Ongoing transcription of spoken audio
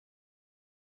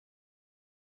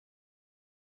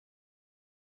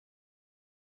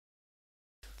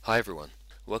Hi everyone,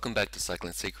 welcome back to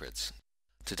Cycling Secrets.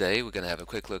 Today we're going to have a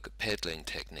quick look at pedaling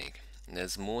technique. And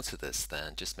there's more to this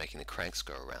than just making the cranks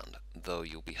go around, though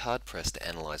you'll be hard pressed to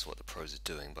analyze what the pros are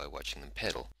doing by watching them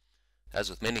pedal. As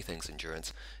with many things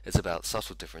endurance, it's about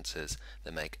subtle differences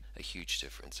that make a huge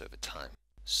difference over time.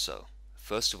 So,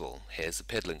 first of all, here's the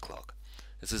pedaling clock.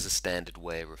 This is a standard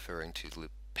way of referring to the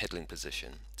pedaling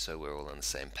position, so we're all on the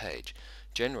same page.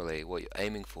 Generally, what you're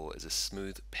aiming for is a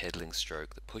smooth pedaling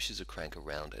stroke that pushes a crank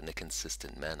around in a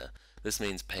consistent manner. This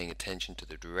means paying attention to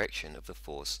the direction of the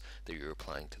force that you're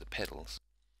applying to the pedals.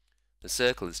 The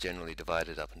circle is generally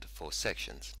divided up into 4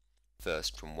 sections.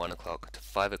 First, from 1 o'clock to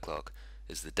 5 o'clock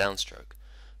is the downstroke.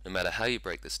 No matter how you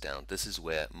break this down, this is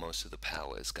where most of the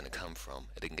power is going to come from.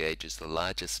 It engages the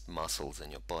largest muscles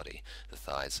in your body, the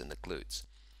thighs and the glutes.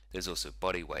 There's also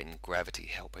body weight and gravity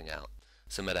helping out.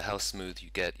 So no matter how smooth you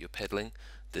get your pedaling,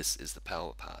 this is the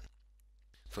power part.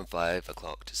 From 5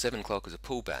 o'clock to 7 o'clock is a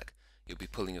pullback. You'll be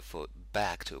pulling your foot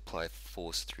back to apply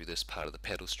force through this part of the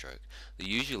pedal stroke. The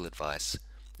usual advice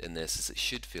in this is it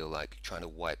should feel like trying to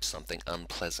wipe something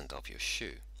unpleasant off your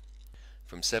shoe.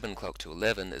 From 7 o'clock to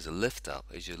 11 is a lift up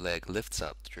as your leg lifts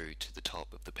up through to the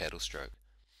top of the pedal stroke.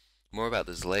 More about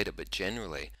this later, but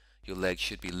generally your leg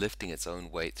should be lifting its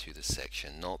own weight through this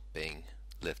section, not being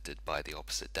lifted by the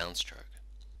opposite downstroke.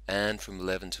 And from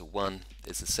 11 to 1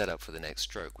 is the setup for the next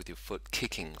stroke, with your foot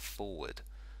kicking forward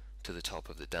to the top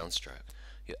of the downstroke.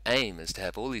 Your aim is to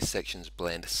have all these sections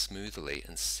blend smoothly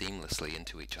and seamlessly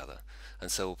into each other,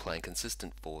 and so applying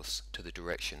consistent force to the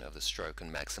direction of the stroke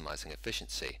and maximizing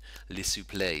efficiency, les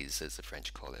souplesses as the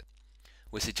French call it.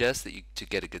 We suggest that to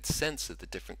get a good sense of the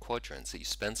different quadrants, that you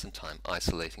spend some time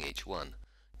isolating each one,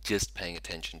 just paying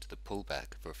attention to the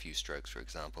pullback for a few strokes for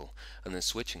example, and then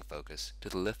switching focus to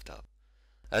the lift up.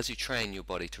 As you train your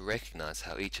body to recognize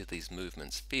how each of these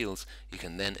movements feels, you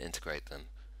can then integrate them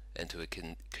into a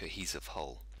cohesive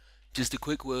whole. Just a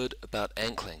quick word about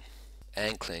ankling.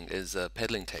 Ankling is a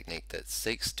pedaling technique that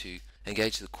seeks to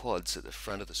engage the quads at the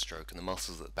front of the stroke and the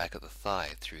muscles at the back of the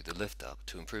thigh through the lift up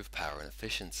to improve power and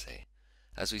efficiency.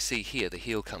 As we see here, the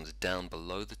heel comes down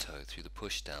below the toe through the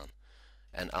push down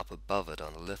and up above it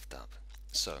on the lift up.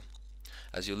 So,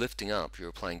 as you're lifting up, you're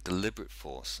applying deliberate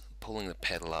force, pulling the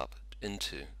pedal up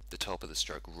into the top of the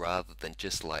stroke rather than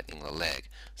just lightening the leg,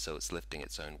 so it's lifting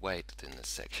its own weight in this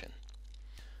section.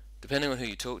 Depending on who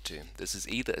you talk to, this is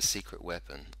either a secret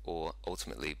weapon or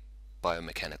ultimately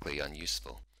biomechanically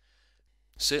unuseful.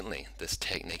 Certainly, this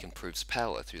technique improves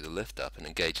power through the lift up and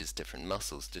engages different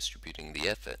muscles distributing the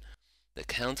effort. The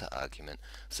counter-argument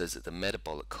says that the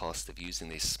metabolic cost of using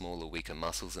these smaller, weaker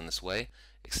muscles in this way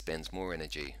expends more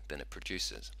energy than it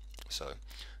produces. So,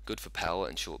 good for power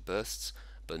and short bursts,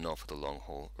 but not for the long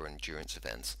haul or endurance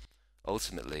events.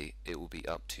 Ultimately, it will be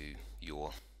up to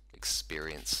your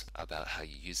experience about how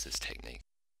you use this technique.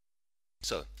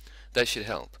 So, that should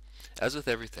help. As with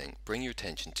everything, bring your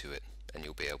attention to it and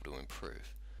you'll be able to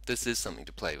improve. This is something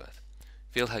to play with.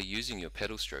 Feel how using your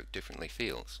pedal stroke differently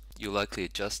feels. You'll likely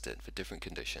adjust it for different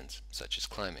conditions, such as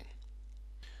climbing.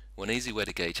 One easy way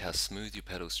to gauge how smooth your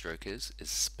pedal stroke is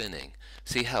spinning.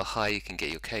 See how high you can get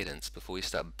your cadence before you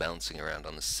start bouncing around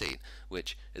on the seat,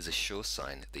 which is a sure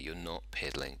sign that you're not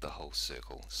pedaling the whole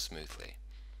circle smoothly.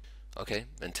 Okay,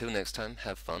 until next time,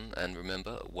 have fun, and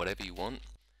remember, whatever you want,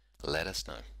 let us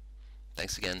know.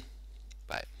 Thanks again.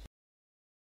 Bye.